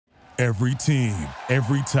Every team,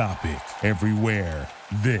 every topic, everywhere.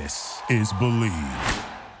 This is Believe.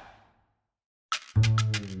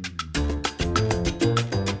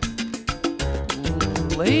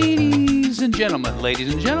 Ladies and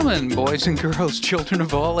gentlemen, boys and girls, children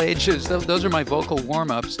of all ages, those are my vocal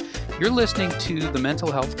warm-ups. You're listening to the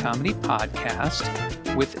Mental Health Comedy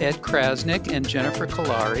Podcast with Ed Krasnick and Jennifer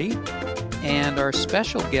Kolari. And our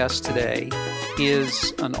special guest today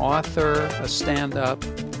is an author, a stand-up,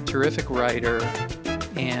 terrific writer,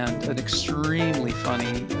 and an extremely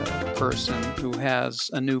funny person who has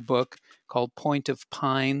a new book called Point of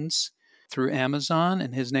Pines through Amazon,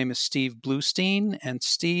 and his name is Steve Bluestein. And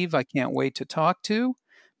Steve, I can't wait to talk to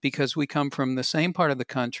because we come from the same part of the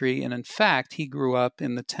country, and in fact, he grew up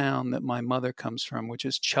in the town that my mother comes from, which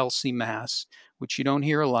is Chelsea, Mass., which you don't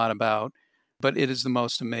hear a lot about, but it is the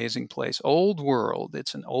most amazing place. Old world.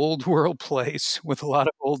 It's an old world place with a lot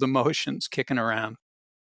of old emotions kicking around.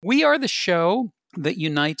 We are the show that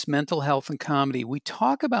unites mental health and comedy. We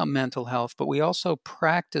talk about mental health, but we also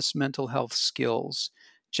practice mental health skills.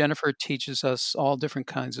 Jennifer teaches us all different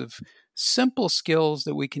kinds of simple skills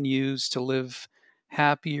that we can use to live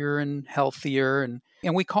happier and healthier.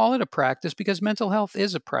 And we call it a practice because mental health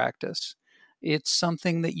is a practice. It's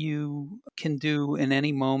something that you can do in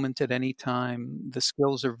any moment at any time. The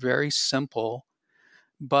skills are very simple,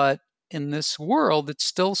 but in this world, it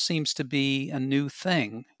still seems to be a new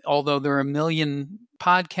thing. Although there are a million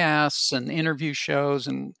podcasts and interview shows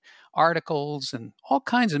and articles and all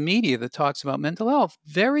kinds of media that talks about mental health,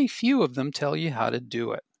 very few of them tell you how to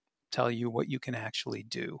do it, tell you what you can actually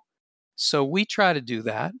do. So we try to do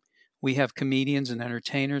that. We have comedians and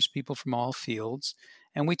entertainers, people from all fields,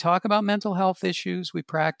 and we talk about mental health issues. We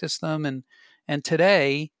practice them. And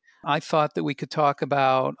today, I thought that we could talk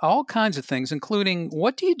about all kinds of things, including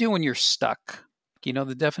what do you do when you're stuck? You know,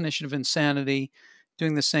 the definition of insanity,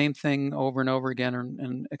 doing the same thing over and over again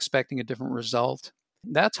and expecting a different result.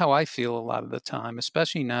 That's how I feel a lot of the time,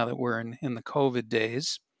 especially now that we're in the COVID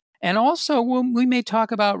days. And also, we may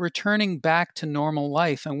talk about returning back to normal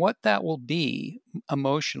life and what that will be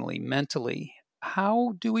emotionally, mentally.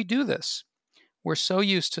 How do we do this? We're so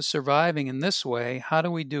used to surviving in this way. How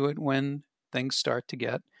do we do it when things start to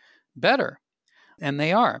get better? And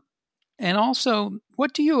they are. And also,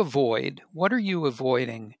 what do you avoid? What are you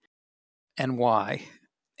avoiding and why?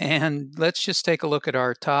 And let's just take a look at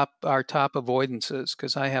our top avoidances,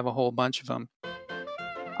 because I have a whole bunch of them.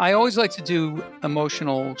 I always like to do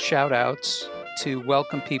emotional shout outs to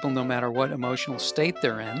welcome people no matter what emotional state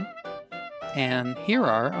they're in. And here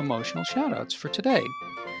are emotional shout outs for today.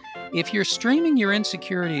 If you're streaming your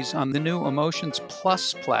insecurities on the new Emotions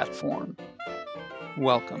Plus platform,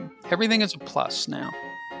 welcome. Everything is a plus now.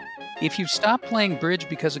 If you've stopped playing bridge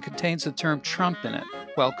because it contains the term Trump in it,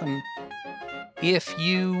 welcome. If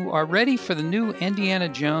you are ready for the new Indiana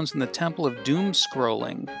Jones and the Temple of Doom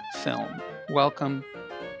scrolling film, welcome.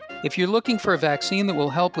 If you're looking for a vaccine that will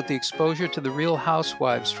help with the exposure to the Real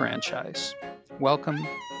Housewives franchise, welcome.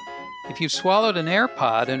 If you've swallowed an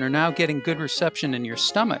AirPod and are now getting good reception in your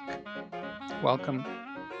stomach, welcome.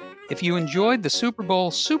 If you enjoyed the Super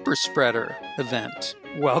Bowl Super Spreader event,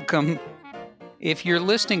 welcome. If you're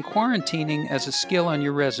listing quarantining as a skill on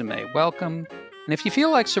your resume, welcome. And if you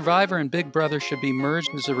feel like Survivor and Big Brother should be merged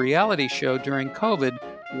as a reality show during COVID,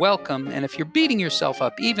 welcome. And if you're beating yourself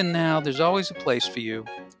up even now, there's always a place for you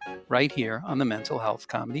right here on the Mental Health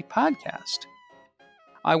Comedy Podcast.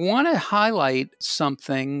 I want to highlight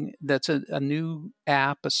something that's a new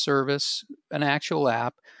app, a service, an actual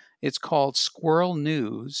app. It's called Squirrel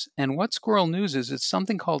News. And what Squirrel News is, it's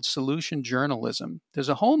something called solution journalism. There's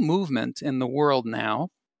a whole movement in the world now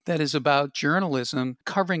that is about journalism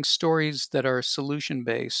covering stories that are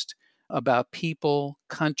solution-based, about people,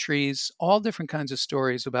 countries, all different kinds of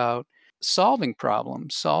stories about solving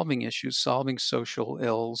problems, solving issues, solving social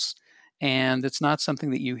ills. And it's not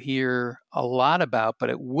something that you hear a lot about,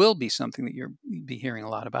 but it will be something that you'll be hearing a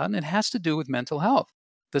lot about. And it has to do with mental health.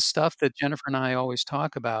 The stuff that Jennifer and I always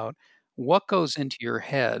talk about, what goes into your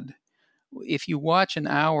head. If you watch an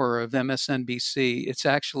hour of MSNBC,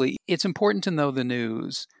 it's important to know the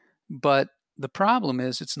news, but the problem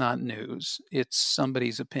is it's not news. It's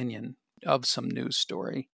somebody's opinion of some news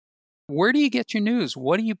story. Where do you get your news?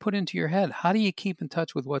 What do you put into your head? How do you keep in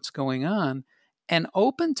touch with what's going on and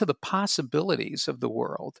open to the possibilities of the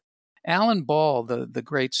world? Alan Ball, the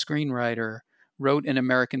great screenwriter, wrote in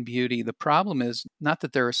American Beauty, the problem is not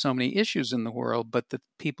that there are so many issues in the world, but that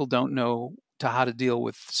people don't know how to deal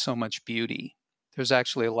with so much beauty. There's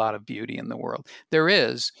actually a lot of beauty in the world. There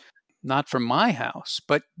is, not from my house,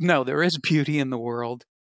 but no, there is beauty in the world,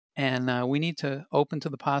 and we need to open to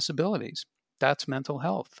the possibilities. that's mental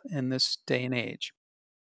health in this day and age.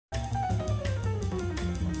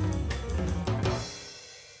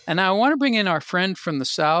 And now I want to bring in our friend from the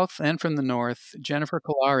South and from the North, Jennifer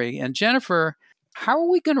Kalari. And Jennifer, how are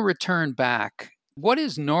we going to return back? What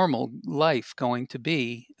is normal life going to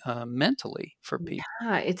be mentally for people?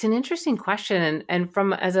 Yeah, it's an interesting question. And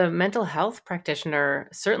from as a mental health practitioner,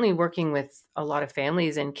 certainly working with a lot of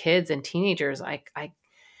families and kids and teenagers, I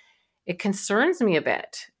it concerns me a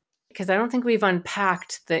bit because I don't think we've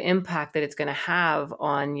unpacked the impact that it's going to have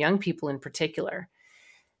on young people in particular.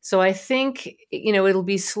 So I think, it'll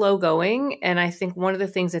be slow going. And I think one of the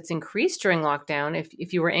things that's increased during lockdown,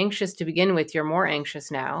 if you were anxious to begin with, you're more anxious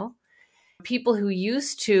now. People who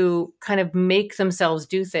used to kind of make themselves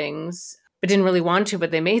do things, but didn't really want to, but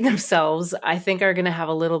they made themselves, I think are going to have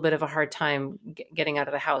a little bit of a hard time getting out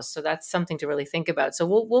of the house. So that's something to really think about. So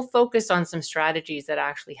we'll focus on some strategies that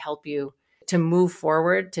actually help you to move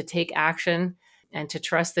forward, to take action, and to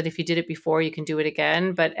trust that if you did it before, you can do it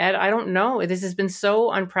again. But Ed, I don't know. This has been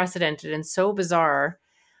so unprecedented and so bizarre.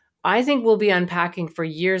 I think we'll be unpacking for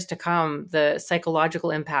years to come the psychological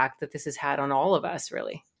impact that this has had on all of us,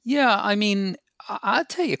 really. Yeah, I mean, I'll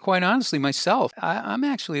tell you quite honestly, myself, I'm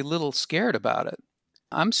actually a little scared about it.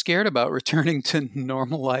 I'm scared about returning to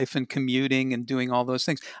normal life and commuting and doing all those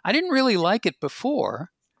things. I didn't really like it before.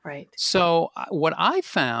 Right. So, what I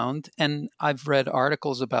found, and I've read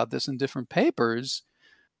articles about this in different papers,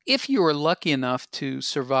 if you were lucky enough to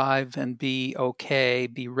survive and be okay,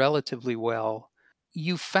 be relatively well,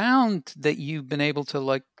 you found that you've been able to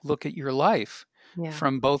look at your life Yeah.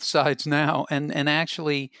 from both sides now and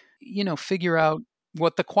actually, figure out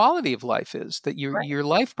what the quality of life is, that your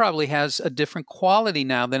life probably has a different quality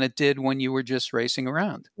now than it did when you were just racing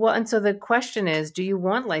around. Well, and so the question is, do you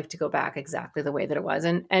want life to go back exactly the way that it was?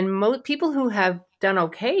 And people who have done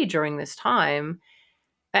okay during this time,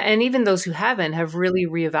 and even those who haven't, have really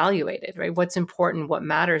reevaluated, right? What's important, what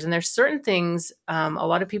matters. And there's certain things a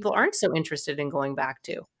lot of people aren't so interested in going back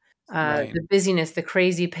to. Right. The busyness, the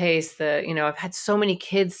crazy pace, I've had so many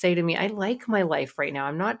kids say to me, I like my life right now.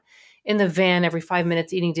 I'm not in the van every 5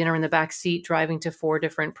 minutes eating dinner in the back seat, driving to 4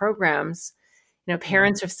 different programs.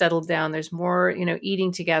 Parents have settled down. There's more,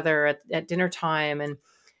 eating together at dinner time, and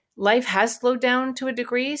life has slowed down to a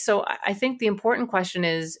degree. So I think the important question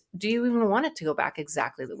is, do you even want it to go back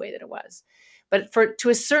exactly the way that it was? But to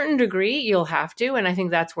a certain degree, you'll have to. And I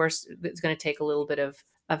think that's where it's going to take a little bit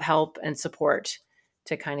of help and support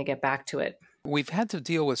to kind of get back to it. We've had to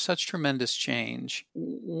deal with such tremendous change.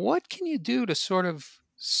 What can you do to sort of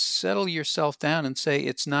settle yourself down and say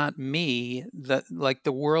it's not me, that like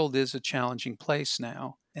the world is a challenging place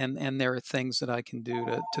now, and there are things that I can do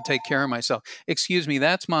to take care of myself. Excuse me,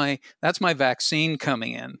 that's my vaccine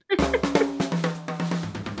coming in.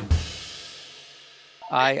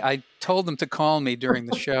 I told them to call me during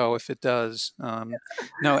the show if it does.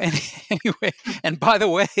 No, anyway. And by the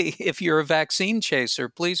way, if you're a vaccine chaser,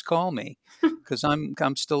 please call me because I'm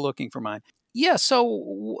still looking for mine. Yeah. So,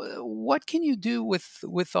 what can you do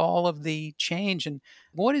with all of the change, and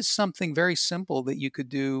what is something very simple that you could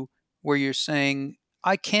do where you're saying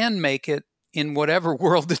I can make it in whatever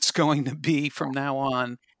world it's going to be from now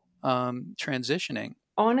on, transitioning?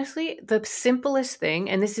 Honestly, the simplest thing,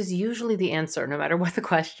 and this is usually the answer, no matter what the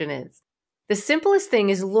question is, the simplest thing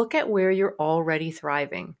is look at where you're already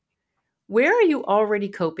thriving. Where are you already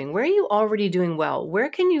coping? Where are you already doing well? Where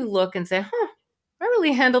can you look and say, I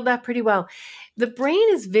really handled that pretty well? The brain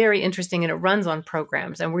is very interesting and it runs on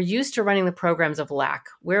programs, and we're used to running the programs of lack.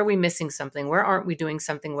 Where are we missing something? Where aren't we doing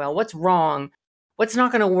something well? What's wrong? What's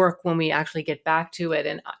not going to work when we actually get back to it?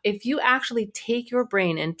 And if you actually take your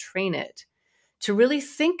brain and train it to really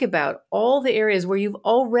think about all the areas where you've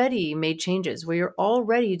already made changes, where you're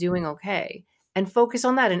already doing okay, and focus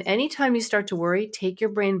on that. And anytime you start to worry, take your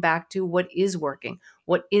brain back to what is working,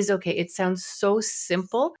 what is okay. It sounds so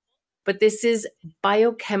simple, but this is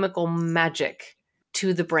biochemical magic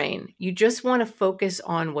to the brain. You just want to focus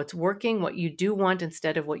on what's working, what you do want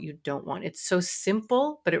instead of what you don't want. It's so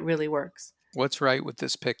simple, but it really works. What's right with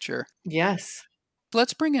this picture? Yes.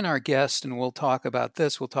 Let's bring in our guest and we'll talk about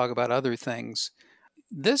this. We'll talk about other things.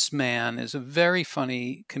 This man is a very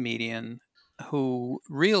funny comedian who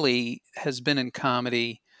really has been in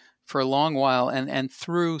comedy for a long while, and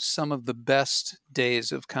through some of the best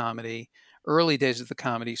days of comedy, early days of the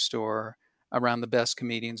Comedy Store, around the best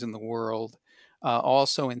comedians in the world.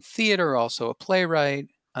 Also in theater, also a playwright,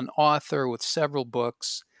 an author with several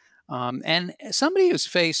books. And somebody who's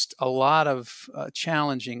faced a lot of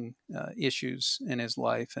challenging issues in his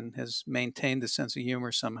life and has maintained a sense of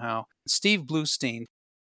humor somehow. Steve Bluestein.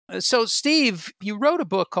 So, Steve, you wrote a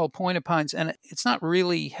book called Point of Pines, and it's not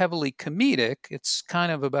really heavily comedic. It's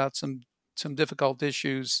kind of about some difficult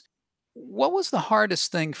issues. What was the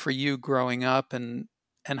hardest thing for you growing up, and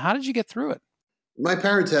how did you get through it? My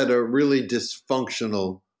parents had a really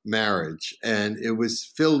dysfunctional marriage, and it was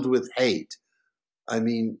filled with hate. I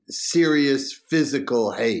mean, serious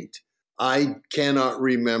physical hate. I cannot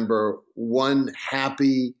remember one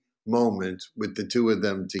happy moment with the two of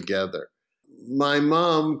them together. My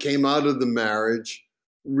mom came out of the marriage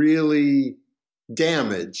really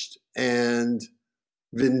damaged and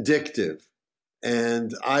vindictive.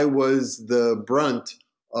 And I was the brunt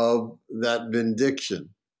of that vindication,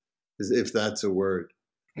 if that's a word.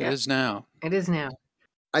 It is now. It is now.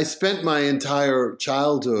 I spent my entire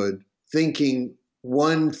childhood thinking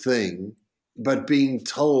one thing, but being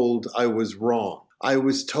told I was wrong. I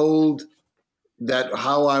was told that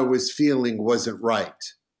how I was feeling wasn't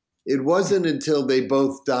right. It wasn't until they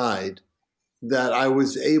both died that I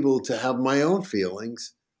was able to have my own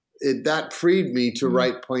feelings. That freed me to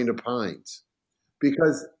write Point of Pines,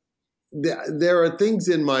 because there are things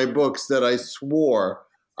in my books that I swore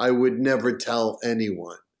I would never tell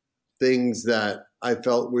anyone, things that I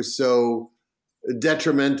felt were so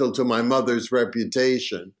detrimental to my mother's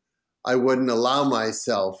reputation. I wouldn't allow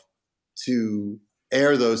myself to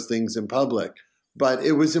air those things in public. But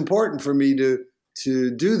it was important for me to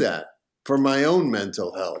do that for my own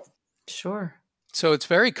mental health. Sure. So it's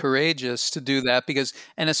very courageous to do that because,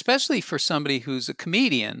 and especially for somebody who's a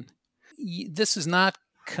comedian, this is not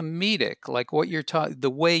comedic. Like what you're talking, the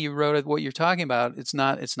way you wrote it, what you're talking about, it's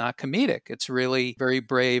not comedic. It's really very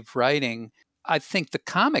brave writing. I think the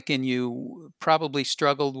comic in you probably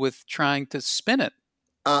struggled with trying to spin it.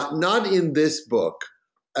 Not in this book.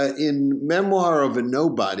 In Memoir of a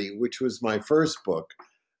Nobody, which was my first book,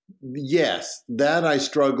 yes, that I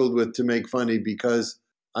struggled with to make funny because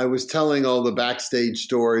I was telling all the backstage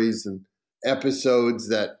stories and episodes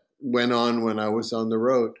that went on when I was on the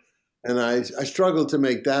road. And I struggled to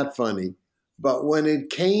make that funny. But when it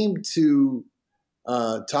came to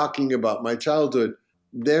talking about my childhood,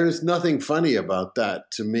 there's nothing funny about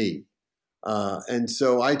that to me. And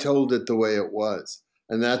so I told it the way it was.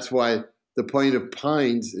 And that's why the Point of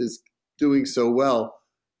Pines is doing so well.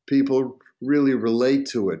 People really relate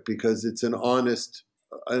to it because it's an honest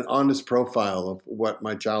profile of what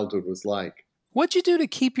my childhood was like. What'd you do to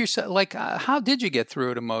keep yourself, like, how did you get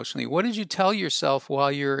through it emotionally? What did you tell yourself while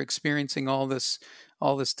you're experiencing all this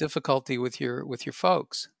difficulty with your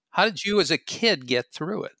folks? How did you as a kid get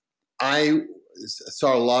through it? I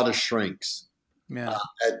saw a lot of shrinks. Yeah.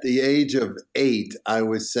 At the age of 8, I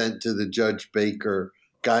was sent to the Judge Baker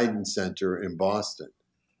Guidance Center in Boston.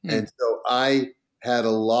 And so I had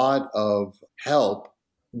a lot of help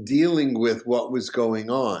dealing with what was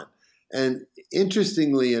going on. And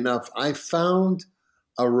interestingly enough, I found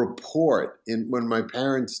a report when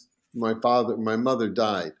my mother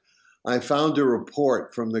died. I found a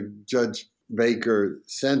report from the Judge Baker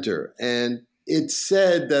Center, and it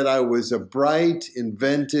said that I was a bright,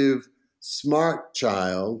 inventive, smart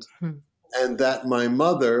child, and that my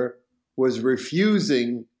mother was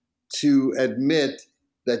refusing to admit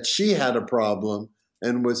that she had a problem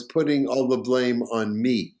and was putting all the blame on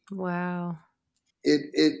me. Wow.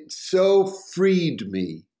 It so freed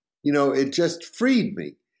me. It just freed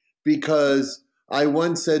me because I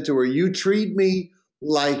once said to her, you treat me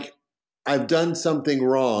like I've done something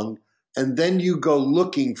wrong, and then you go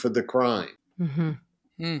looking for the crime.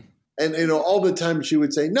 Mm-hmm. And all the time she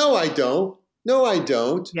would say, no, I don't. No, I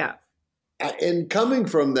don't. Yeah. And coming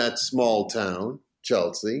from that small town,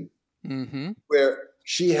 Chelsea, where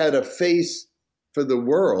she had a face for the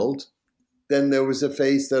world, then there was a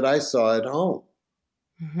face that I saw at home.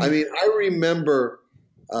 I mean, I remember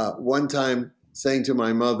one time saying to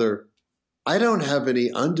my mother, I don't have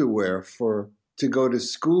any underwear to go to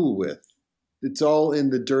school with. It's all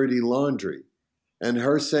in the dirty laundry. And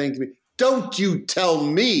her saying to me, don't you tell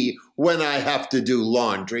me when I have to do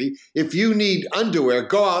laundry. If you need underwear,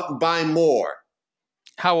 go out and buy more.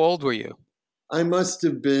 How old were you? I must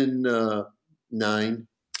have been 9.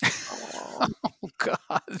 Oh,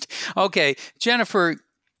 God. Okay, Jennifer.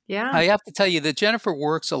 Yeah. I have to tell you that Jennifer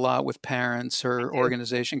works a lot with parents. Her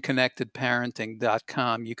organization,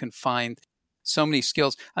 connectedparenting.com, you can find so many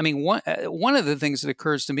skills. I mean, one of the things that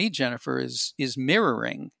occurs to me, Jennifer, is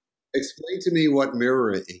mirroring. Explain to me what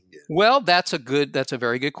mirroring is. Well, that's a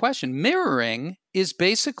very good question. Mirroring is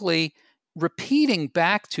basically repeating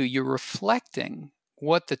back to you, reflecting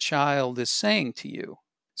what the child is saying to you.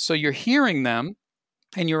 So you're hearing them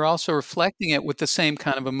and you're also reflecting it with the same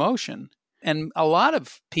kind of emotion. And a lot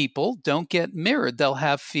of people don't get mirrored. They'll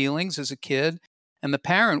have feelings as a kid and the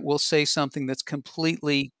parent will say something that's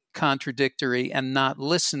completely contradictory and not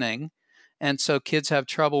listening. And so kids have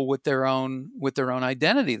trouble with their own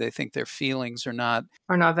identity. They think their feelings are not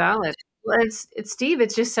valid. Well, it's Steve.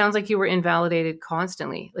 It just sounds like you were invalidated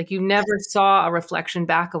constantly. Like you never saw a reflection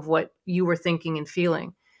back of what you were thinking and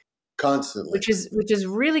feeling. Constantly. Which is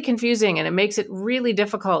really confusing, and it makes it really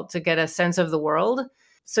difficult to get a sense of the world.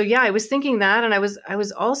 So yeah, I was thinking that, and I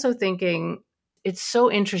was also thinking it's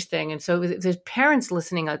so interesting. And so there's parents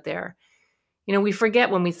listening out there. You know, we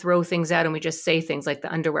forget when we throw things out and we just say things like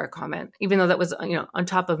the underwear comment, even though that was, on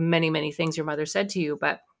top of many, many things your mother said to you.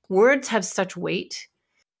 But words have such weight.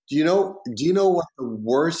 Do you know what the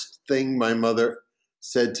worst thing my mother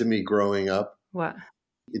said to me growing up? What?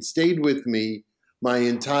 It stayed with me my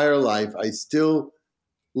entire life. I still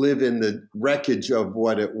live in the wreckage of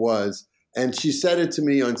what it was. And she said it to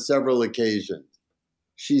me on several occasions.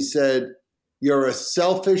 She said, "You're a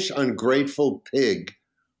selfish, ungrateful pig.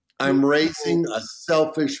 I'm raising a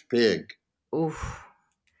selfish pig." Oof.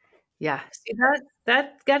 Yeah. See,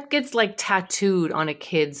 that gets like tattooed on a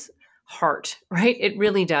kid's heart, right? It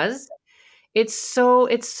really does. It's so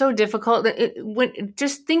difficult. When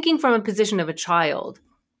just thinking from a position of a child,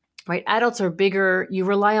 right? Adults are bigger. You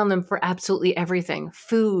rely on them for absolutely everything: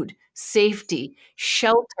 food, safety,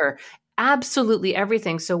 shelter, absolutely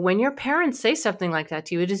everything. So when your parents say something like that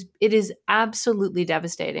to you, it is absolutely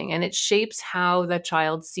devastating, and it shapes how the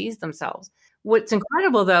child sees themselves. What's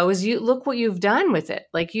incredible though is you look what you've done with it.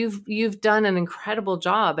 Like you've done an incredible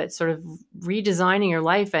job at sort of redesigning your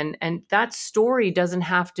life, and that story doesn't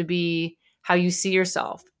have to be how you see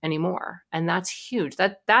yourself anymore. And that's huge.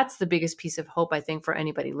 That's the biggest piece of hope, I think, for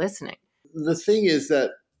anybody listening. The thing is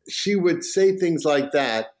that she would say things like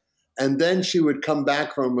that, and then she would come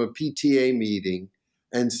back from a PTA meeting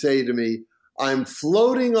and say to me, "I'm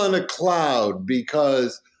floating on a cloud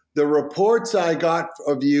because the reports I got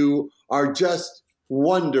of you are just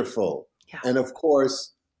wonderful." Yeah. And of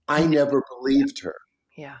course, I never believed her.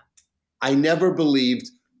 Yeah. I never believed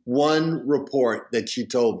one report that she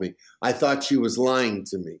told me. I thought she was lying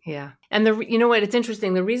to me. Yeah. And you know what? It's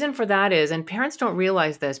interesting. The reason for that is, and parents don't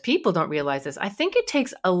realize this, people don't realize this. I think it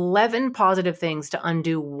takes 11 positive things to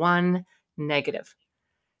undo one negative.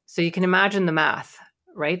 So you can imagine the math,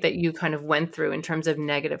 right? That you kind of went through in terms of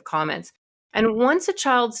negative comments. And once a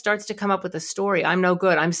child starts to come up with a story, "I'm no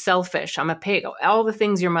good, I'm selfish, I'm a pig," all the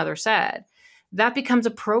things your mother said, that becomes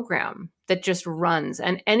a program that just runs.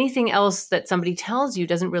 And anything else that somebody tells you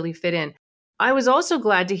doesn't really fit in. I was also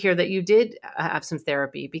glad to hear that you did have some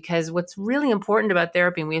therapy, because what's really important about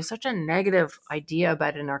therapy, and we have such a negative idea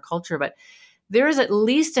about it in our culture, but there is at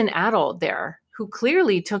least an adult there who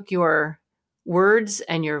clearly took your words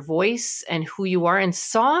and your voice and who you are and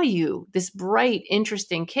saw you, this bright,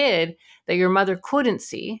 interesting kid that your mother couldn't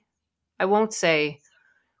see. I won't say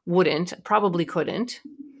wouldn't, probably couldn't.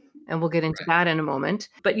 And we'll get into that in a moment.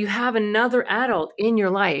 But you have another adult in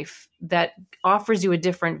your life that offers you a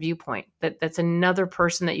different viewpoint, that's another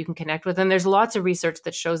person that you can connect with. And there's lots of research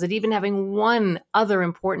that shows that even having one other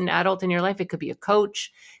important adult in your life, it could be a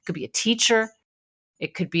coach, it could be a teacher,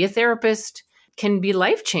 it could be a therapist, can be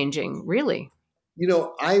life-changing, really. You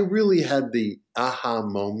know, I really had the aha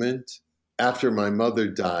moment after my mother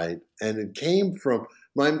died. And it came from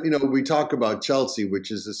we talk about Chelsea, which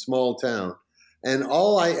is a small town. And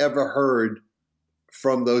all I ever heard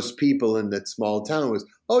from those people in that small town was,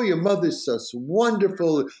 "Oh, your mother's so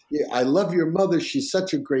wonderful. Yeah, I love your mother. She's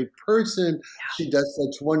such a great person. She does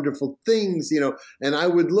such wonderful things," And I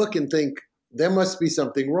would look and think, there must be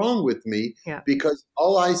something wrong with me, because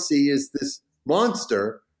all I see is this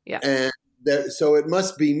monster. Yeah. And so it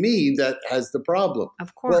must be me that has the problem.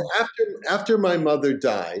 Of course. Well, after my mother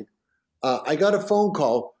died, I got a phone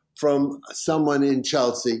call from someone in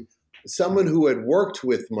Chelsea, someone who had worked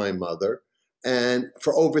with my mother and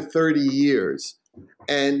for over 30 years.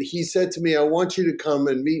 And he said to me, "I want you to come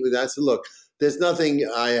and meet with us." I said, "Look, there's nothing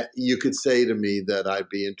you could say to me that I'd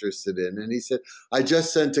be interested in." And he said, "I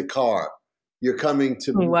just sent a car. You're coming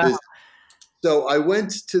to Wow. visit." So I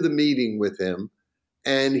went to the meeting with him,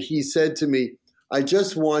 and he said to me, "I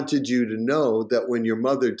just wanted you to know that when your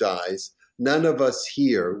mother dies, none of us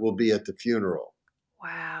here will be at the funeral."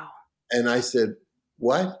 Wow. And I said,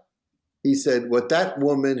 "What?" He said, "What that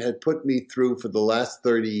woman had put me through for the last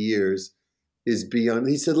 30 years is beyond."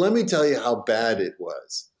 He said, "Let me tell you how bad it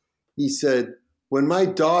was." He said, "When my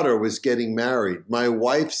daughter was getting married, my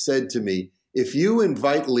wife said to me, 'If you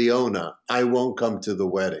invite Leona, I won't come to the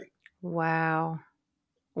wedding.'" Wow.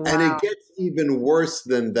 And it gets even worse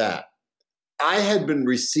than that. I had been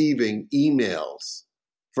receiving emails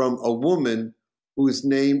from a woman who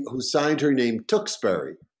signed her name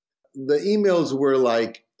Tewksbury. the emails were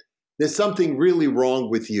like, there's something really wrong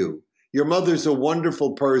with you. Your mother's a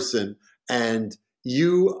wonderful person, and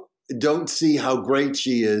you don't see how great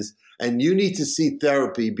she is, and you need to see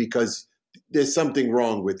therapy because there's something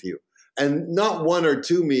wrong with you. And not one or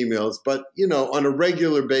two emails, but, on a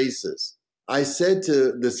regular basis. I said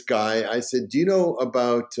to this guy, I said, do you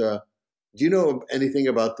know anything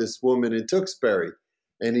about this woman in Tewksbury?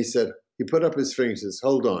 And he put up his fingers and says,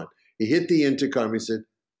 hold on. He hit the intercom. He said,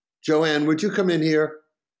 Joanne, would you come in here?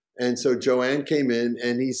 And so Joanne came in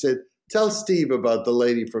and he said, tell Steve about the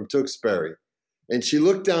lady from Tewksbury. And she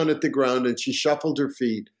looked down at the ground and she shuffled her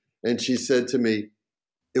feet and she said to me,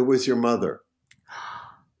 it was your mother.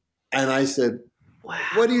 And I said, wow.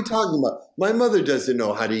 What are you talking about? My mother doesn't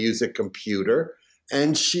know how to use a computer.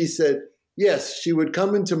 And she said, yes, she would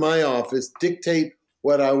come into my office, dictate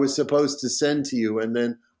what I was supposed to send to you, and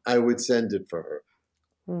then I would send it for her.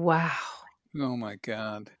 Wow. Oh, my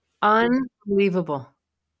God. Unbelievable.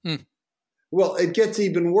 Well, it gets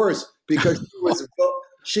even worse because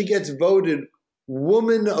she gets voted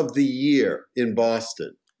Woman of the Year in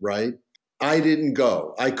Boston, right? I didn't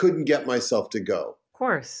go. I couldn't get myself to go. Of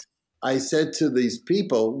course. I said to these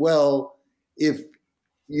people, well, if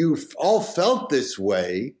you all felt this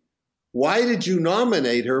way, why did you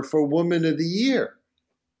nominate her for Woman of the Year?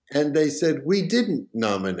 And they said, we didn't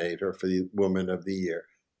nominate her for the Woman of the Year.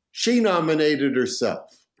 She nominated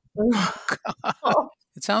herself. Oh,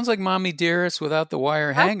 It sounds like Mommy Dearest without the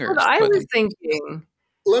wire hangers. That's what I was thinking.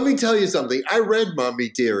 Let me tell you something. I read Mommy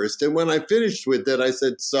Dearest, and when I finished with it, I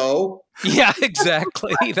said, so? Yeah,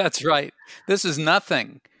 exactly. That's right. This is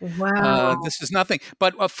nothing. Wow. This is nothing.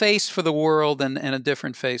 But a face for the world and a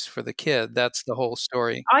different face for the kid. That's the whole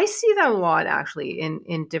story. I see that a lot, actually,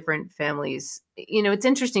 in different families. It's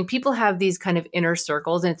interesting. People have these kind of inner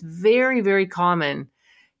circles, and it's very, very common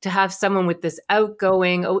to have someone with this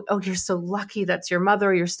outgoing, oh, you're so lucky that's your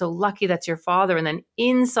mother, you're so lucky that's your father. And then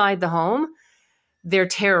inside the home, they're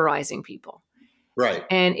terrorizing people. Right.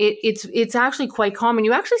 And it's actually quite common.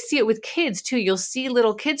 You actually see it with kids too. You'll see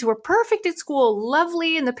little kids who are perfect at school,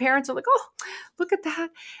 lovely, and the parents are like, "Oh, look at that!"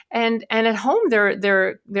 And at home,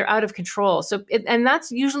 they're out of control. So, and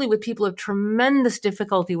that's usually with people who have tremendous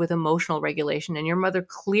difficulty with emotional regulation. And your mother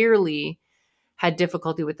clearly had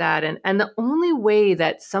difficulty with that. And the only way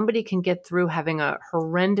that somebody can get through having a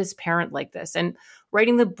horrendous parent like this, and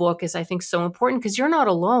writing the book is, I think, so important because you're not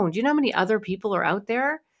alone. Do you know how many other people are out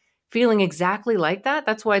there feeling exactly like that?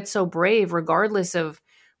 That's why it's so brave, regardless of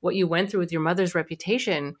what you went through with your mother's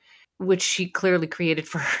reputation, which she clearly created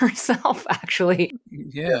for herself, actually.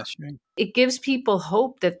 Yeah, sure. It gives people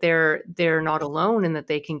hope that they're not alone and that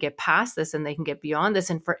they can get past this and they can get beyond this.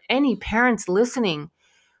 And for any parents listening,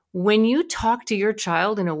 when you talk to your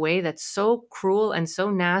child in a way that's so cruel and so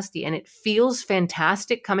nasty and it feels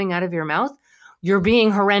fantastic coming out of your mouth, you're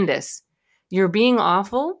being horrendous, you're being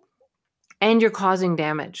awful, and you're causing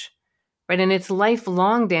damage, right? And it's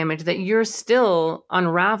lifelong damage that you're still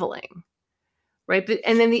unraveling, right?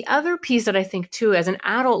 And then the other piece that I think too, as an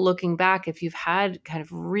adult looking back, if you've had kind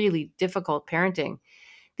of really difficult parenting,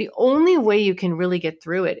 the only way you can really get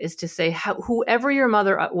through it is to say, whoever your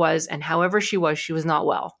mother was and however she was not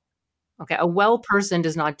well. Okay. A well person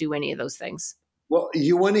does not do any of those things. Well,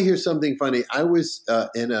 you want to hear something funny? I was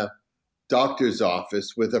in a doctor's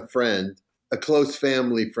office with a friend, a close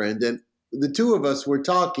family friend, and the two of us were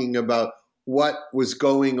talking about what was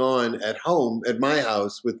going on at home, at my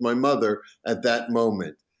house with my mother at that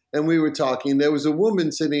moment. And we were talking, there was a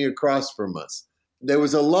woman sitting across from us. There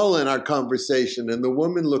was a lull in our conversation, and the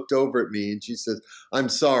woman looked over at me and she says, I'm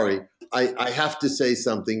sorry, I have to say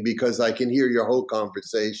something because I can hear your whole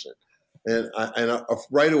conversation. And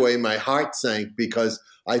right away, my heart sank because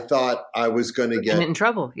I thought I was going to get in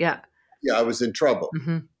trouble. Yeah. Yeah, I was in trouble.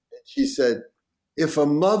 Mm-hmm. And she said, if a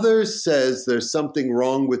mother says there's something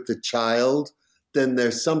wrong with the child, then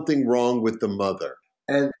there's something wrong with the mother.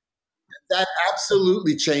 And that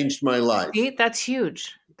absolutely changed my life. See, that's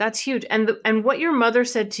huge. That's huge. And what your mother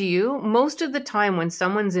said to you, most of the time when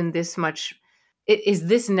someone's in this much, it is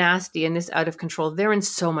this nasty and this out of control, they're in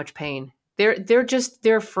so much pain.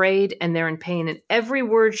 They're afraid and they're in pain. And every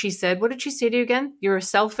word she said, what did she say to you again? You're a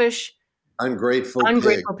selfish, ungrateful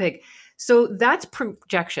pig. So that's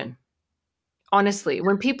projection. Honestly,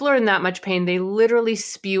 when people are in that much pain, they literally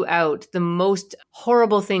spew out the most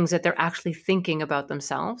horrible things that they're actually thinking about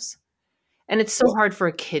themselves. And it's so hard for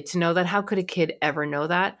a kid to know that. How could a kid ever know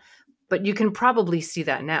that? But you can probably see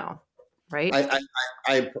that now, right?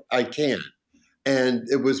 I can. And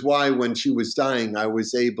it was why when she was dying, I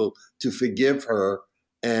was able to forgive her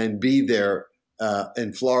and be there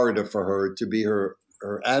in Florida for her, to be her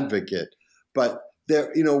advocate. But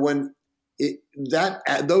there, when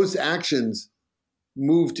those actions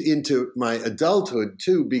moved into my adulthood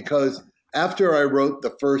too, because after I wrote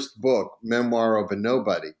the first book, Memoir of a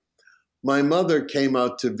Nobody, my mother came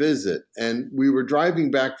out to visit, and we were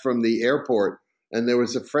driving back from the airport, and there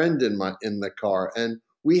was a friend in the car, and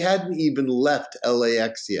we hadn't even left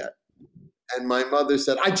LAX yet. And my mother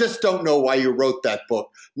said, "I just don't know why you wrote that book.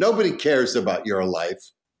 Nobody cares about your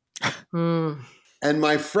life." And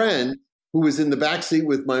my friend, who was in the backseat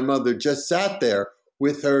with my mother, just sat there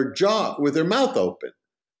with her mouth open.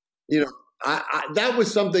 That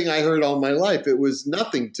was something I heard all my life. It was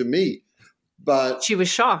nothing to me, but she was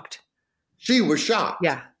shocked. She was shocked.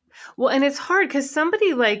 Yeah. Well, and it's hard because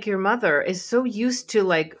somebody like your mother is so used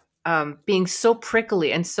to being so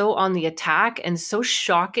prickly and so on the attack and so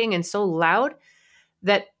shocking and so loud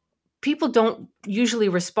that people don't usually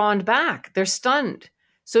respond back. They're stunned.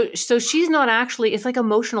 So she's not actually, it's like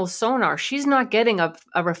emotional sonar. She's not getting a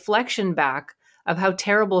reflection back of how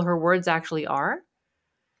terrible her words actually are.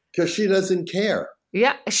 Because she doesn't care.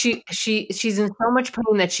 Yeah, she's in so much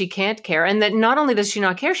pain that she can't care. And that not only does she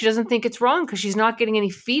not care, she doesn't think it's wrong because she's not getting any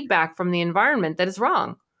feedback from the environment that it's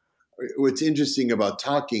wrong. What's interesting about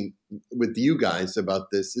talking with you guys about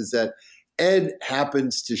this is that Ed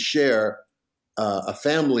happens to share a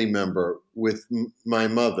family member with my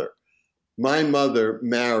mother. My mother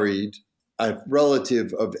married a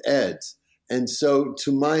relative of Ed's. And so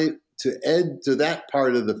to that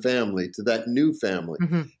part of the family, to that new family,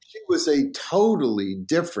 she was a totally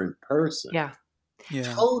different person. Yeah.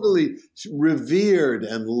 Totally revered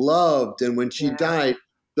and loved. And when she died,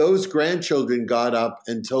 those grandchildren got up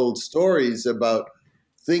and told stories about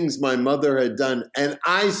things my mother had done. And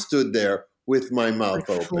I stood there with my mouth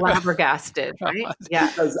open. Flabbergasted, right? Yeah.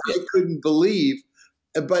 Because I couldn't believe.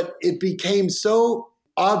 But it became so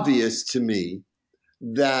obvious to me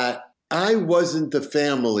that I wasn't the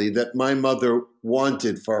family that my mother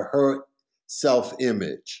wanted for her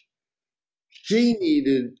self-image. She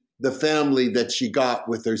needed the family that she got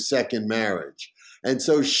with her second marriage. And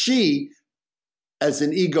so she, as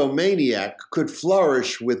an egomaniac, could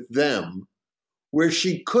flourish with them where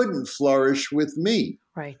she couldn't flourish with me.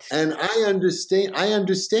 Right. And I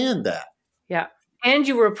understand that. Yeah. And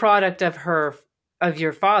you were a product of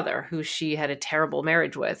your father, who she had a terrible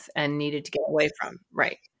marriage with and needed to get away from.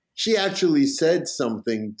 Right. She actually said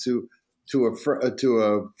something to a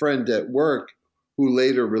friend at work who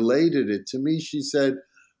later related it to me. She said,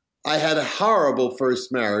 "I had a horrible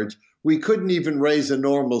first marriage. We couldn't even raise a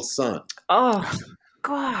normal son." Oh,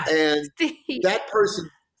 God. And that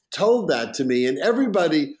person told that to me, and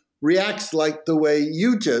everybody reacts like the way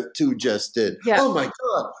you two just did. Yeah. Oh, my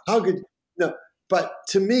God. How could – no. But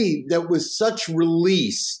to me, that was such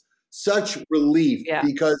relief,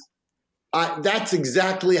 because that's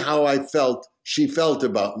exactly how I felt she felt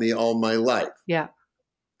about me all my life. Yeah.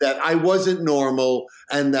 That I wasn't normal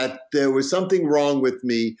and that there was something wrong with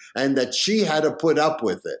me and that she had to put up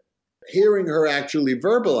with it. Hearing her actually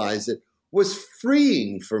verbalize it was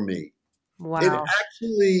freeing for me. Wow. It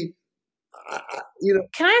actually,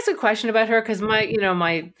 Can I ask a question about her? Because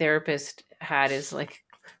my therapist hat is like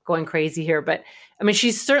going crazy here. But I mean,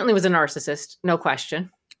 she certainly was a narcissist, no question.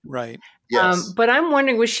 Right. Yes. But I'm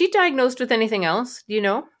wondering, was she diagnosed with anything else? Do you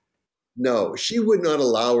know? No, she would not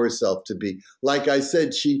allow herself to be. Like I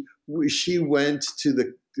said, she went to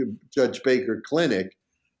the Judge Baker clinic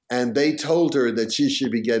and they told her that she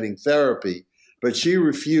should be getting therapy, but she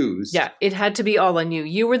refused. Yeah, it had to be all on you.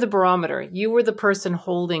 You were the barometer. You were the person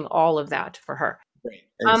holding all of that for her. Right.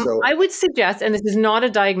 And so I would suggest, and this is not a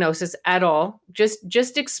diagnosis at all,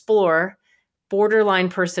 just explore borderline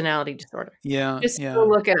personality disorder. Yeah. Just go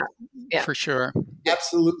look it up. Yeah. For sure.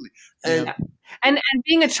 Absolutely. And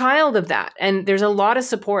being a child of that. And there's a lot of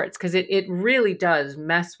supports because it really does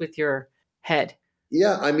mess with your head.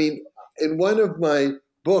 Yeah. I mean, in one of my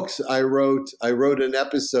books, I wrote an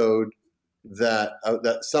episode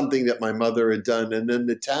that something that my mother had done. And then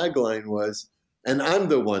the tagline was, "And I'm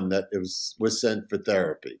the one that was sent for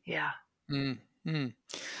therapy." Yeah. Mm-hmm.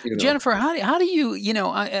 Jennifer, how do you,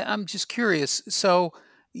 I'm just curious. So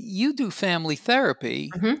you do family therapy.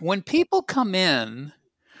 Mm-hmm. When people come in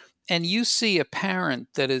and you see a parent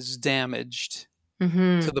that is damaged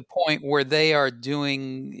to the point where they are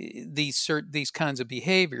doing these kinds of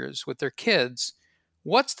behaviors with their kids,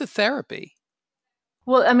 what's the therapy?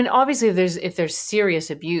 Well, I mean, obviously, if there's serious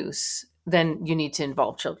abuse, then you need to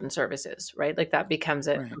involve children's services, right? Like that becomes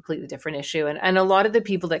a completely different issue. And a lot of the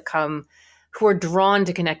people that come who are drawn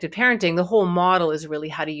to connected parenting, the whole model is really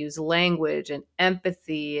how to use language and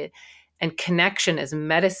empathy and connection as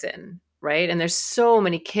medicine right? And there's so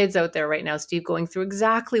many kids out there right now, Steve, going through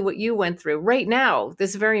exactly what you went through right now,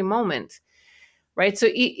 this very moment. Right. So,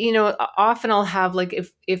 often I'll have like,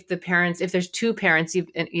 if there's two parents,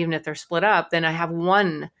 even if they're split up, then I have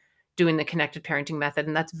one doing the connected parenting method.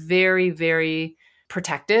 And that's very, very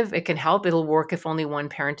protective. It can help. It'll work if only one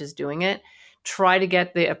parent is doing it. Try to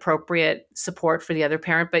get the appropriate support for the other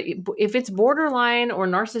parent. But if it's borderline or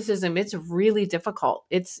narcissism, it's really difficult.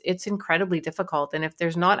 It's incredibly difficult. And if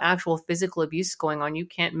there's not actual physical abuse going on, you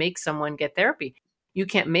can't make someone get therapy. You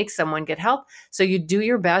can't make someone get help. So you do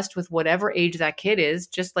your best with whatever age that kid is,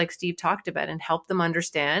 just like Steve talked about, and help them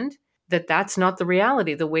understand that that's not the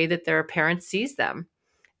reality, the way that their parent sees them.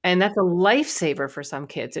 And that's a lifesaver for some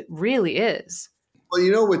kids. It really is.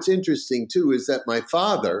 Well, what's interesting too is that my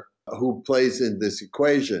father, who plays in this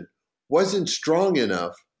equation, wasn't strong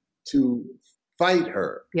enough to fight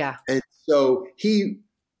her. Yeah. And so he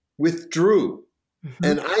withdrew. Mm-hmm.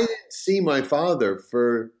 And I didn't see my father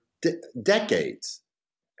for decades.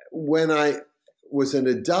 When I was an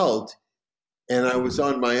adult and I was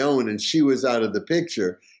on my own and she was out of the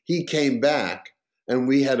picture, he came back and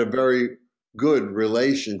we had a very good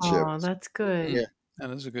relationship. Oh, that's good. Yeah.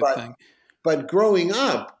 That is a good thing. But growing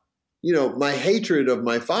up, my hatred of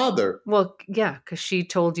my father. Well, yeah, because she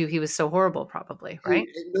told you he was so horrible, probably, right?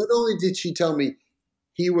 Not only did she tell me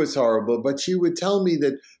he was horrible, but she would tell me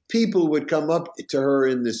that people would come up to her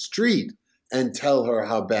in the street and tell her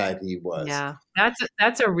how bad he was. Yeah,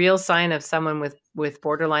 that's a real sign of someone with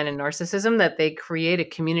borderline and narcissism, that they create a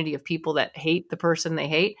community of people that hate the person they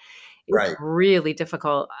hate. It's right. Really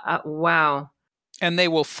difficult. Wow. And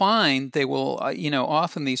often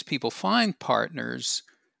these people find partners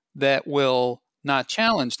that will not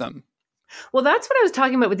challenge them. Well, that's what I was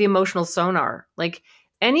talking about with the emotional sonar. Like,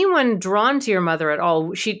 anyone drawn to your mother at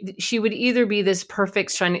all, she would either be this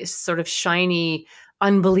perfect, shiny,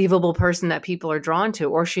 unbelievable person that people are drawn to,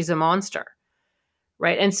 or she's a monster,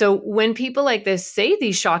 right? And so when people like this say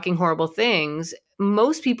these shocking, horrible things,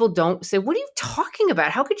 most people don't say, what are you talking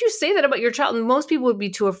about? How could you say that about your child? And most people would be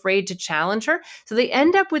too afraid to challenge her. So they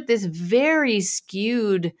end up with this very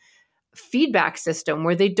skewed feedback system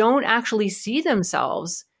where they don't actually see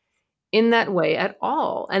themselves in that way at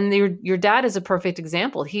all. And your dad is a perfect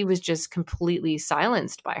example. He was just completely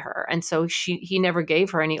silenced by her. And so he never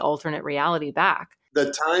gave her any alternate reality back.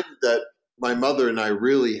 The time that my mother and I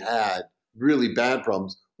really had really bad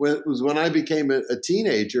problems was when I became a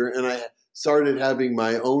teenager and I started having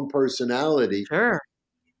my own personality. Sure.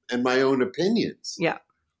 And my own opinions. Yeah.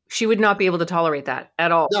 She would not be able to tolerate that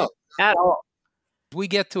at all. No. At all. We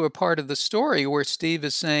get to a part of the story where Steve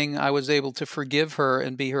is saying, I was able to forgive her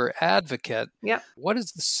and be her advocate. Yep. What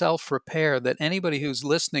is the self-repair that anybody who's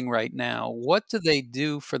listening right now, what do they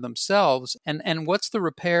do for themselves? And what's the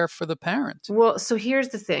repair for the parent? Well, so here's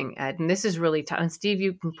the thing, Ed, and this is really tough. And Steve,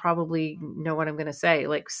 you can probably know what I'm going to say.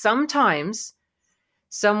 Like, sometimes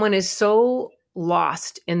someone is so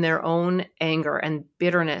lost in their own anger and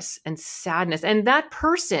bitterness and sadness, and that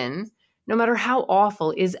person, no matter how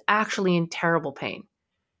awful, is actually in terrible pain.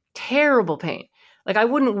 Terrible pain. Like, I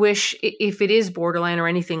wouldn't wish, if it is borderline or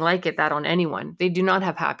anything like it, that on anyone. They do not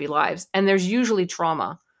have happy lives. And there's usually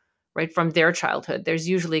trauma, right, from their childhood. There's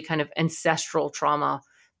usually kind of ancestral trauma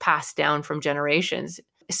passed down from generations.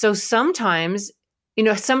 So sometimes,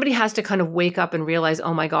 somebody has to kind of wake up and realize,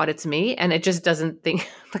 oh my God, it's me. And it just doesn't think,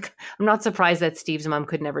 like, I'm not surprised that Steve's mom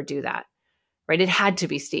could never do that. Right? It had to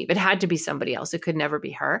be Steve. It had to be somebody else. It could never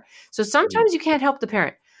be her. So sometimes you can't help the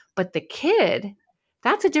parent, but the kid,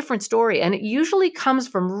 that's a different story. And it usually comes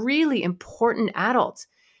from really important adults.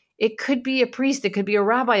 It could be a priest. It could be a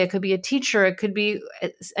rabbi. It could be a teacher. It could be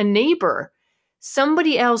a neighbor,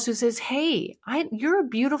 somebody else who says, hey, you're a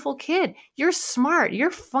beautiful kid. You're smart.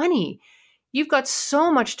 You're funny. You've got so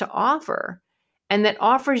much to offer. And that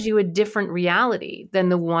offers you a different reality than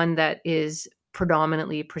the one that is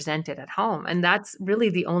predominantly presented at home. And that's really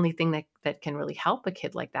the only thing that can really help a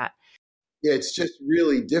kid like that. Yeah, it's just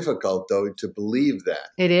really difficult, though, to believe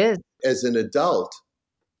that. It is. As an adult,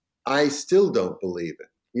 I still don't believe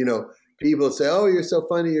it. People say, oh, you're so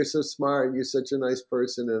funny, you're so smart, you're such a nice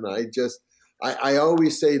person. And I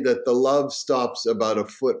always say that the love stops about a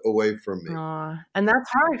foot away from me. And that's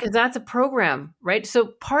hard because that's a program, right?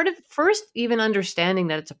 So part of first, even understanding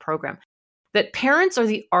that it's a program, that parents are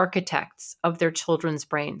the architects of their children's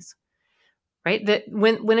brains, right? That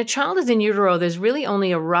when a child is in utero, there's really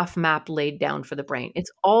only a rough map laid down for the brain.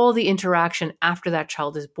 It's all the interaction after that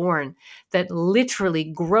child is born that literally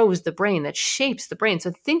grows the brain, that shapes the brain.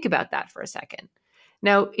 So think about that for a second.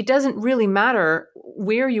 Now, it doesn't really matter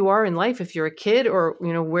where you are in life, if you're a kid or,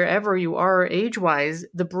 wherever you are age-wise,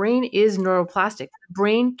 the brain is neuroplastic. The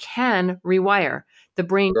brain can rewire. The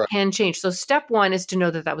brain Right. can change. So step one is to know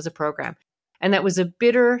that that was a program. And that was a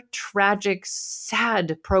bitter, tragic,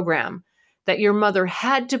 sad program that your mother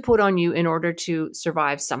had to put on you in order to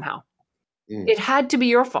survive somehow. It had to be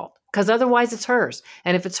your fault because otherwise it's hers.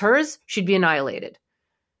 And if it's hers, she'd be annihilated.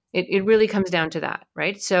 It really comes down to that,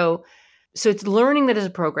 right? So it's learning that as a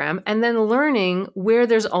program and then learning where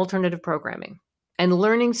there's alternative programming and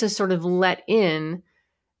learning to sort of let in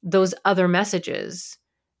those other messages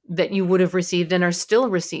that you would have received and are still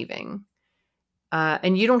receiving.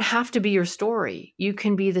 And you don't have to be your story. You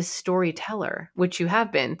can be the storyteller, which you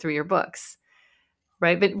have been through your books,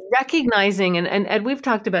 right? But recognizing, and we've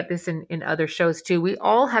talked about this in other shows too, we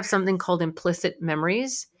all have something called implicit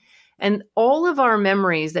memories. And all of our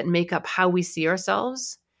memories that make up how we see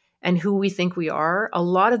ourselves and who we think we are, a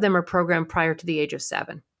lot of them are programmed prior to the age of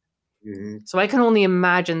 7. Mm-hmm. So I can only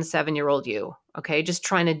imagine 7-year-old you, okay, just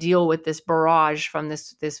trying to deal with this barrage from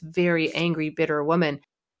this very angry, bitter woman.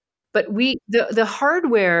 But the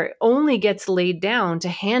hardware only gets laid down to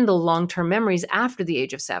handle long-term memories after the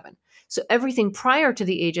age of 7. So everything prior to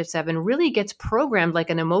the age of 7 really gets programmed like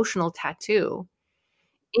an emotional tattoo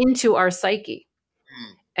into our psyche.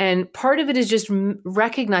 And part of it is just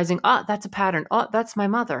recognizing, that's a pattern. Oh, that's my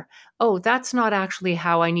mother. Oh, that's not actually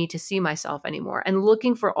how I need to see myself anymore. And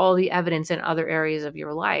looking for all the evidence in other areas of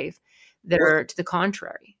your life that are to the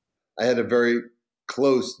contrary. I had a very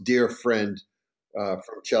close, dear friend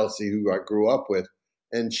from Chelsea who I grew up with,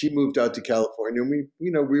 and she moved out to California.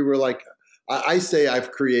 And we were like, I say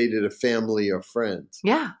I've created a family of friends.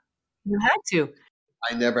 Yeah, you had to.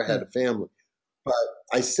 I never had a family. But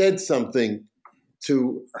I said something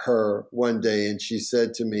to her one day, and she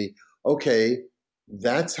said to me, okay,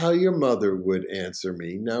 that's how your mother would answer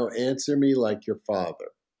me. Now answer me like your father.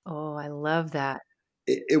 Oh, I love that.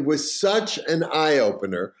 It was such an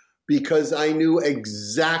eye-opener because I knew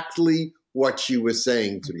exactly what she was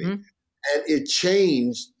saying to me. And it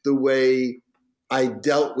changed the way I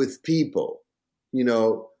dealt with people.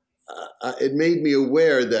 It made me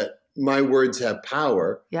aware that my words have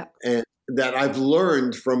power. Yeah. And that I've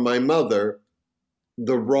learned from my mother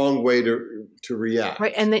the wrong way to react.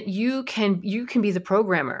 Right. And that you can be the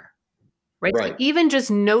programmer. Right. Right. So even just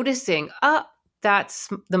noticing, that's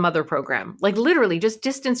the mother program. Like literally just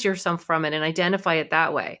distance yourself from it and identify it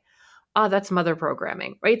that way. That's mother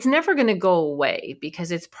programming, right? It's never going to go away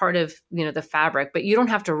because it's part of, the fabric, but you don't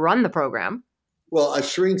have to run the program. Well, a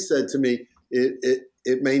shrink said to me,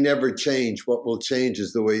 it may never change. What will change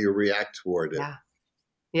is the way you react toward it. Yeah.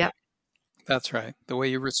 Yeah. That's right. The way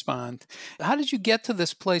you respond. How did you get to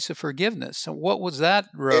this place of forgiveness? So what was that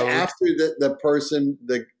road? After the person,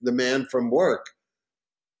 the man from work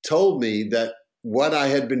told me that what I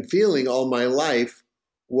had been feeling all my life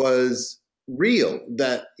was real.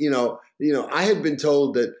 That, I had been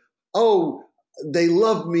told that, they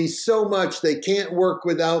love me so much, they can't work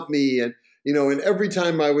without me. And, and every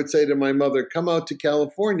time I would say to my mother, come out to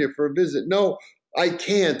California for a visit. No, I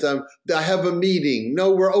can't. I have a meeting.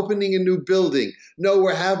 No, we're opening a new building. No,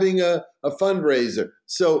 we're having a fundraiser.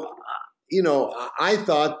 So, I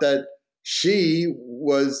thought that she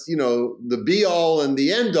was, the be all and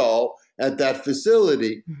the end all at that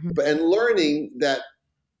facility, and learning that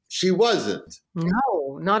she wasn't.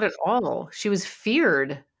 No, not at all. She was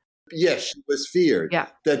feared. Yes, she was feared. Yeah.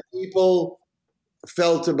 That people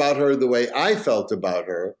felt about her the way I felt about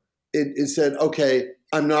her. It said, okay,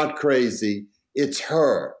 I'm not crazy. It's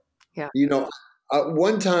her. Yeah.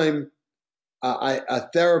 One time a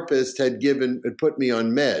therapist had put me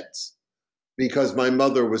on meds because my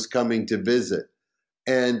mother was coming to visit.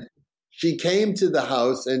 And she came to the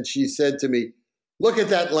house and she said to me, look at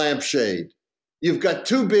that lampshade. You've got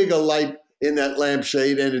too big a light in that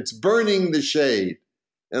lampshade and it's burning the shade.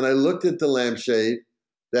 And I looked at the lampshade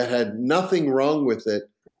that had nothing wrong with it.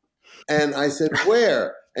 And I said,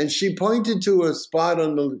 where? And she pointed to a spot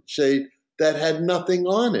on the shade that had nothing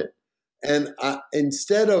on it. And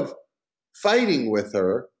instead of fighting with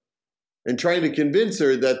her and trying to convince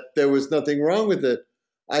her that there was nothing wrong with it,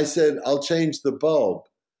 I said, I'll change the bulb.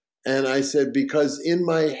 And I said, because in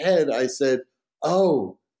my head, I said,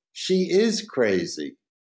 oh, she is crazy.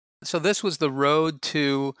 So this was the road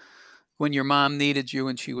to when your mom needed you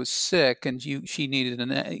and she was sick and she needed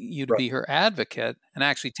you to be her advocate and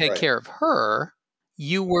actually take care of her.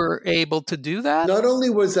 You were able to do that? Not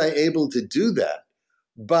only was I able to do that,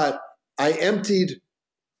 but I emptied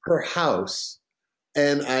her house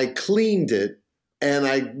and I cleaned it And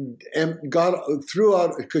I got threw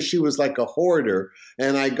out because she was like a hoarder,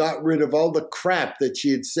 and I got rid of all the crap that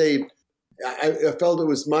she had saved. I felt it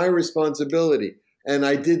was my responsibility. And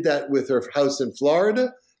I did that with her house in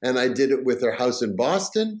Florida, and I did it with her house in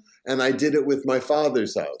Boston, and I did it with my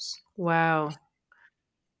father's house. Wow.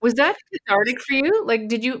 Was that cathartic for you?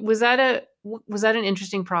 Like, was that an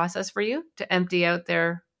interesting process for you to empty out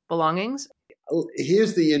their belongings?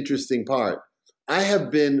 Here's the interesting part. I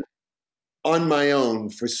have been on my own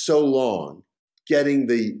for so long, getting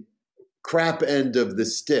the crap end of the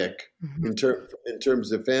stick in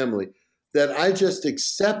terms of family, that I just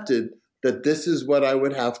accepted that this is what I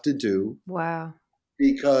would have to do. Wow.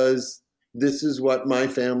 Because this is what my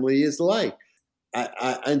family is like.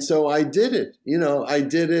 And so I did it. I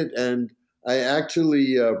did it, and I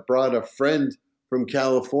actually brought a friend from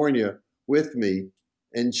California with me,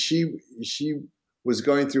 and she was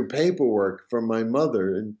going through paperwork from my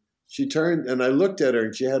mother, and she turned, and I looked at her,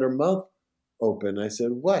 and she had her mouth open. I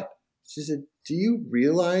said, "What?" She said, "Do you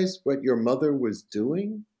realize what your mother was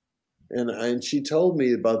doing?" And she told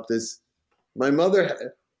me about this. My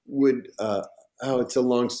mother would. It's a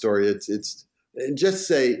long story. It's just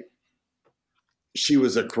say she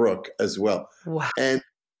was a crook as well. Wow. And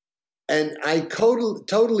I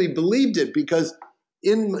totally believed it, because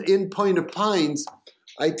in Point of Pines,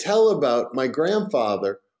 I tell about my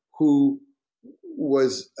grandfather, who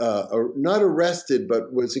was not arrested,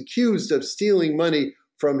 but was accused of stealing money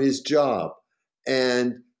from his job,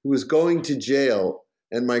 and was going to jail.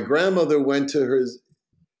 And my grandmother went to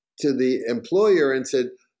the employer and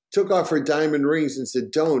took off her diamond rings and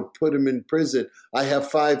said, "Don't put him in prison. I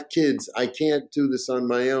have 5 kids. I can't do this on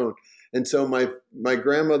my own." And so my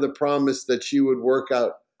grandmother promised that she would work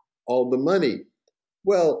out all the money.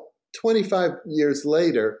 Well, 25 years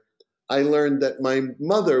later, I learned that my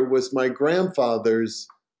mother was my grandfather's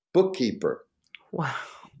bookkeeper. Wow.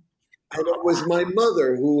 And it was my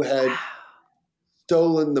mother who had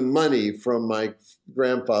stolen the money from my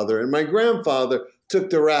grandfather, and my grandfather took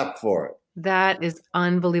the rap for it. That is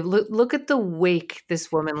unbelievable. Look at the wake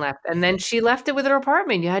this woman left. And then she left it with her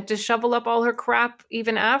apartment. You had to shovel up all her crap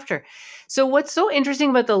even after. So what's so interesting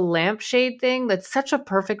about the lampshade thing, that's such a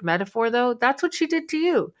perfect metaphor though, that's what she did to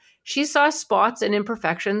you. She saw spots and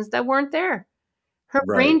imperfections that weren't there. Her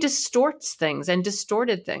brain distorts things and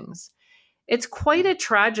distorted things. It's quite a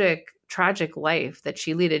tragic life that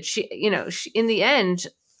she led. She, in the end,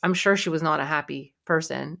 I'm sure she was not a happy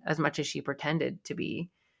person as much as she pretended to be.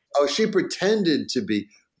 Oh, she pretended to be.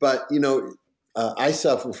 But, I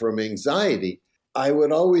suffer from anxiety. I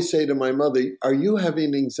would always say to my mother, "Are you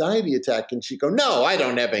having an anxiety attack?" And she'd go, "No, I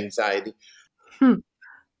don't have anxiety."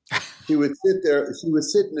 She would sit there. She would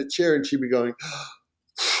sit in a chair, and she'd be going,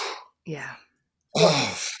 yeah.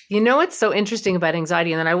 "Oh." What's so interesting about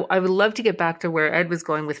anxiety, and then I would love to get back to where Ed was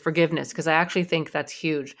going with forgiveness, because I actually think that's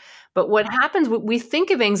huge. But what happens, we think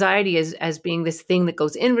of anxiety as being this thing that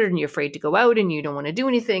goes inward, and you're afraid to go out, and you don't want to do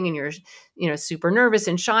anything, and you're super nervous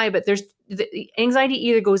and shy. But the anxiety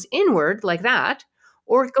either goes inward like that,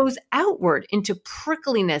 or it goes outward into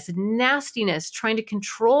prickliness, nastiness, trying to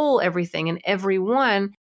control everything and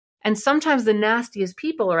everyone. And sometimes the nastiest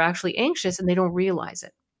people are actually anxious, and they don't realize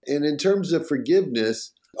it. And in terms of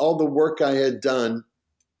forgiveness, all the work I had done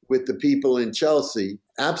with the people in Chelsea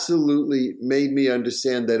absolutely made me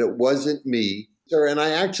understand that it wasn't me. And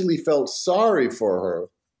I actually felt sorry for her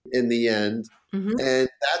in the end. Mm-hmm. And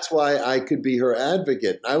that's why I could be her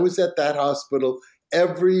advocate. I was at that hospital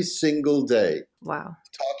every single day. Wow.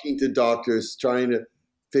 Talking to doctors, trying to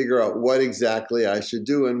figure out what exactly I should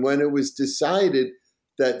do. And when it was decided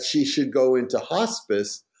that she should go into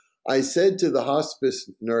hospice, I said to the hospice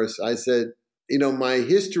nurse, I said, my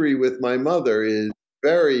history with my mother is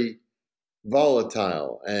very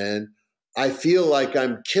volatile, and I feel like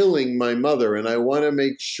I'm killing my mother, and I want to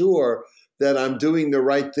make sure that I'm doing the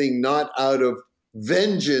right thing, not out of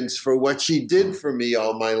vengeance for what she did for me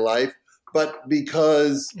all my life, but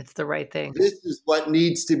because it's the right thing. This is what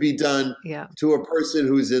needs to be done to a person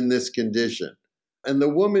who's in this condition. And the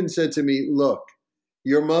woman said to me, "Look,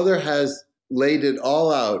 your mother has laid it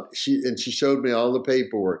all out." She showed me all the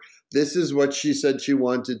paperwork. This is what she said she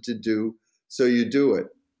wanted to do, so you do it.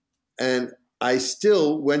 And I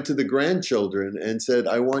still went to the grandchildren and said,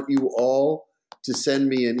 "I want you all to send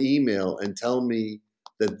me an email and tell me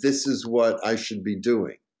that this is what I should be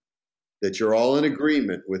doing, that you're all in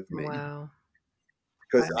agreement with me." Wow.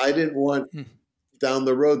 Because I didn't want down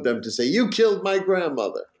the road them to say, "You killed my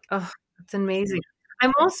grandmother." Oh, that's amazing.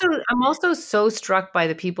 I'm also so struck by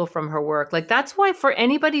the people from her work. Like, that's why for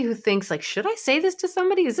anybody who thinks, like, should I say this to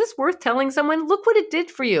somebody? Is this worth telling someone? Look what it did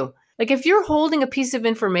for you. Like if you're holding a piece of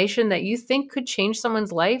information that you think could change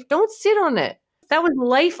someone's life, don't sit on it. That was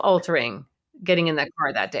life altering getting in that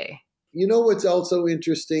car that day. You know what's also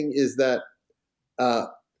interesting is that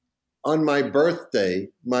on my birthday,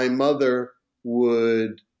 my mother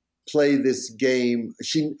would play this game.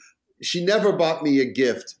 She never bought me a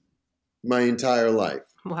gift my entire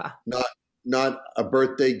life. Wow. Not a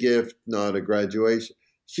birthday gift, not a graduation.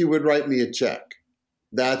 She would write me a check.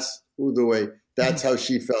 That's how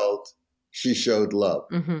she felt she showed love.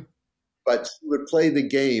 Mm-hmm. But she would play the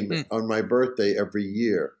game on my birthday every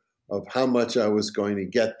year of how much I was going to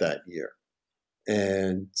get that year.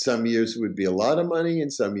 And some years would be a lot of money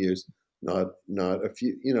and some years not a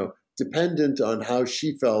few, dependent on how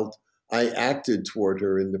she felt I acted toward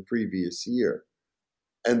her in the previous year.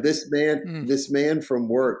 And this man from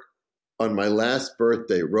work on my last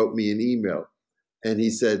birthday wrote me an email and he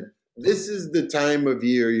said, "This is the time of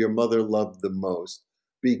year your mother loved the most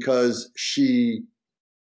because she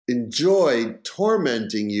enjoyed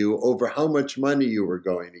tormenting you over how much money you were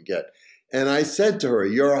going to get." And I said to her,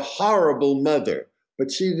 "You're a horrible mother,"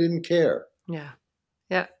 but she didn't care. Yeah.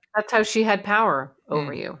 Yeah. That's how she had power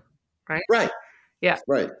over you. Right. Right. Yeah.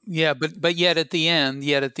 Right. Yeah, but yet at the end,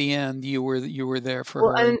 you were there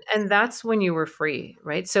for her. And that's when you were free,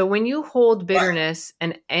 right? So when you hold bitterness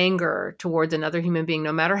and anger towards another human being,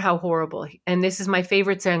 no matter how horrible, and this is my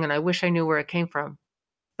favorite saying, and I wish I knew where it came from,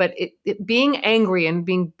 but being angry and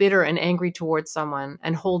being bitter and angry towards someone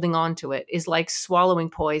and holding on to it is like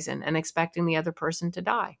swallowing poison and expecting the other person to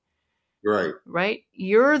die. Right. Right?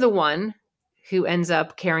 You're the one who ends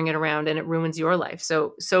up carrying it around and it ruins your life.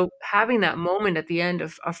 So having that moment at the end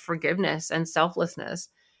of forgiveness and selflessness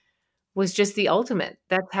was just the ultimate.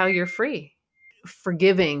 That's how you're free.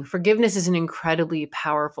 Forgiveness is an incredibly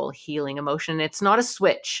powerful healing emotion. It's not a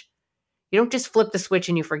switch. You don't just flip the switch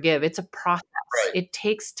and you forgive. It's a process. Right. It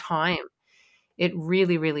takes time. It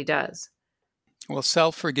really, really does. Well,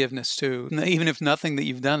 self-forgiveness too. Even if nothing that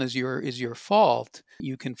you've done is your fault,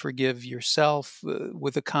 you can forgive yourself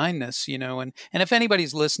with a kindness, And if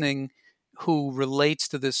anybody's listening who relates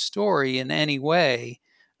to this story in any way,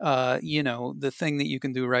 the thing that you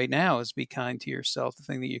can do right now is be kind to yourself. The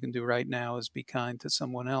thing that you can do right now is be kind to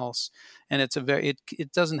someone else. And it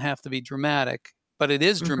doesn't have to be dramatic, but it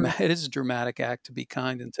is dramatic. It is a dramatic act to be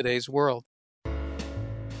kind in today's world.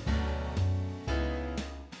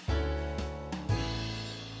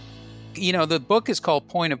 The book is called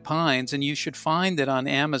Point of Pines, and you should find it on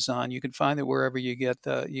Amazon. You can find it wherever you get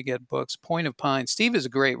books. Point of Pines. Steve is a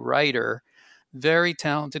great writer, very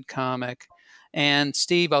talented comic. And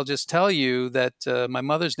Steve, I'll just tell you that my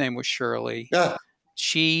mother's name was Shirley. Yeah.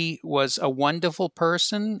 She was a wonderful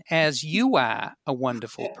person, as you are a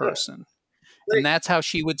wonderful person. And that's how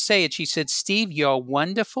she would say it. She said, "Steve, you're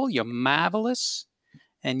wonderful, you're marvelous,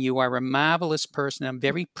 and you are a marvelous person. I'm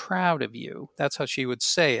very proud of you." That's how she would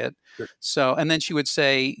say it. So, and then she would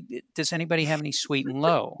say, "Does anybody have any sweet and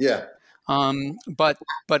low?" Yeah. But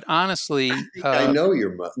honestly, I knew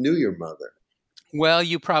your mother. Well,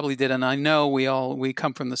 you probably did, and I know we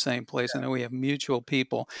come from the same place. I know we have mutual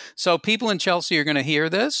people. So people in Chelsea are going to hear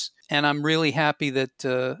this, and I'm really happy that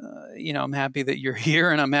I'm happy that you're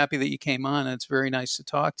here, and I'm happy that you came on. And it's very nice to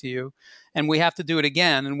talk to you. And we have to do it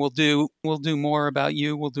again, and we'll do more about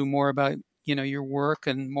you. We'll do more about your work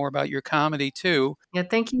and more about your comedy too. Yeah,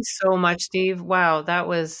 thank you so much, Steve. Wow, that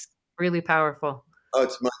was really powerful. Oh,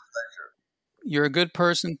 it's my pleasure. You're a good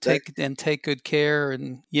person. Take good care,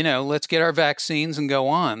 and let's get our vaccines and go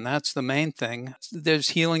on. That's the main thing. There's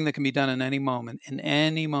healing that can be done in any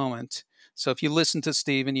moment. So if you listen to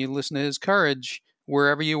Steve and you listen to his courage,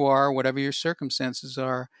 wherever you are, whatever your circumstances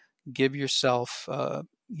are, give yourself a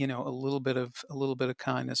little bit of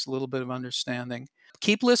kindness, a little bit of understanding.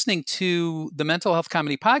 Keep listening to the Mental Health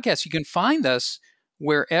Comedy Podcast. You can find us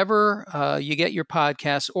wherever you get your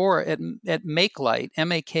podcasts, or at MakeLight,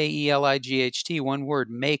 MakeLight, one word,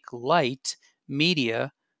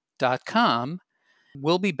 MakeLightMedia.com.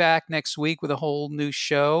 We'll be back next week with a whole new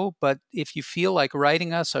show. But if you feel like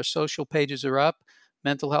writing us, our social pages are up.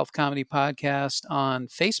 Mental Health Comedy Podcast on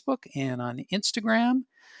Facebook and on Instagram,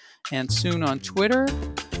 and soon on Twitter.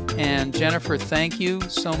 And Jennifer, thank you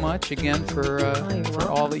so much again for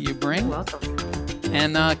all that you bring. You're welcome.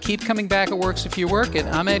 And keep coming back. It works if you work it.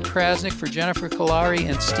 I'm Ed Krasnick for Jennifer Kalari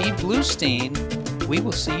and Steve Bluestein. We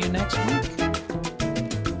will see you next week.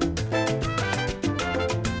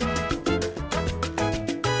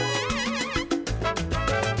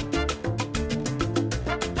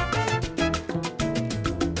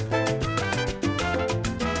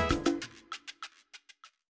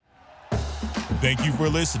 Thank you for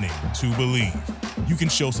listening to Believe. You can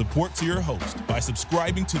show support to your host by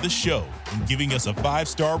subscribing to the show and giving us a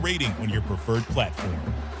 5-star rating on your preferred platform.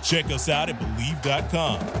 Check us out at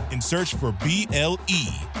Believe.com and search for BLEAV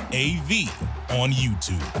on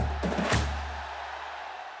YouTube.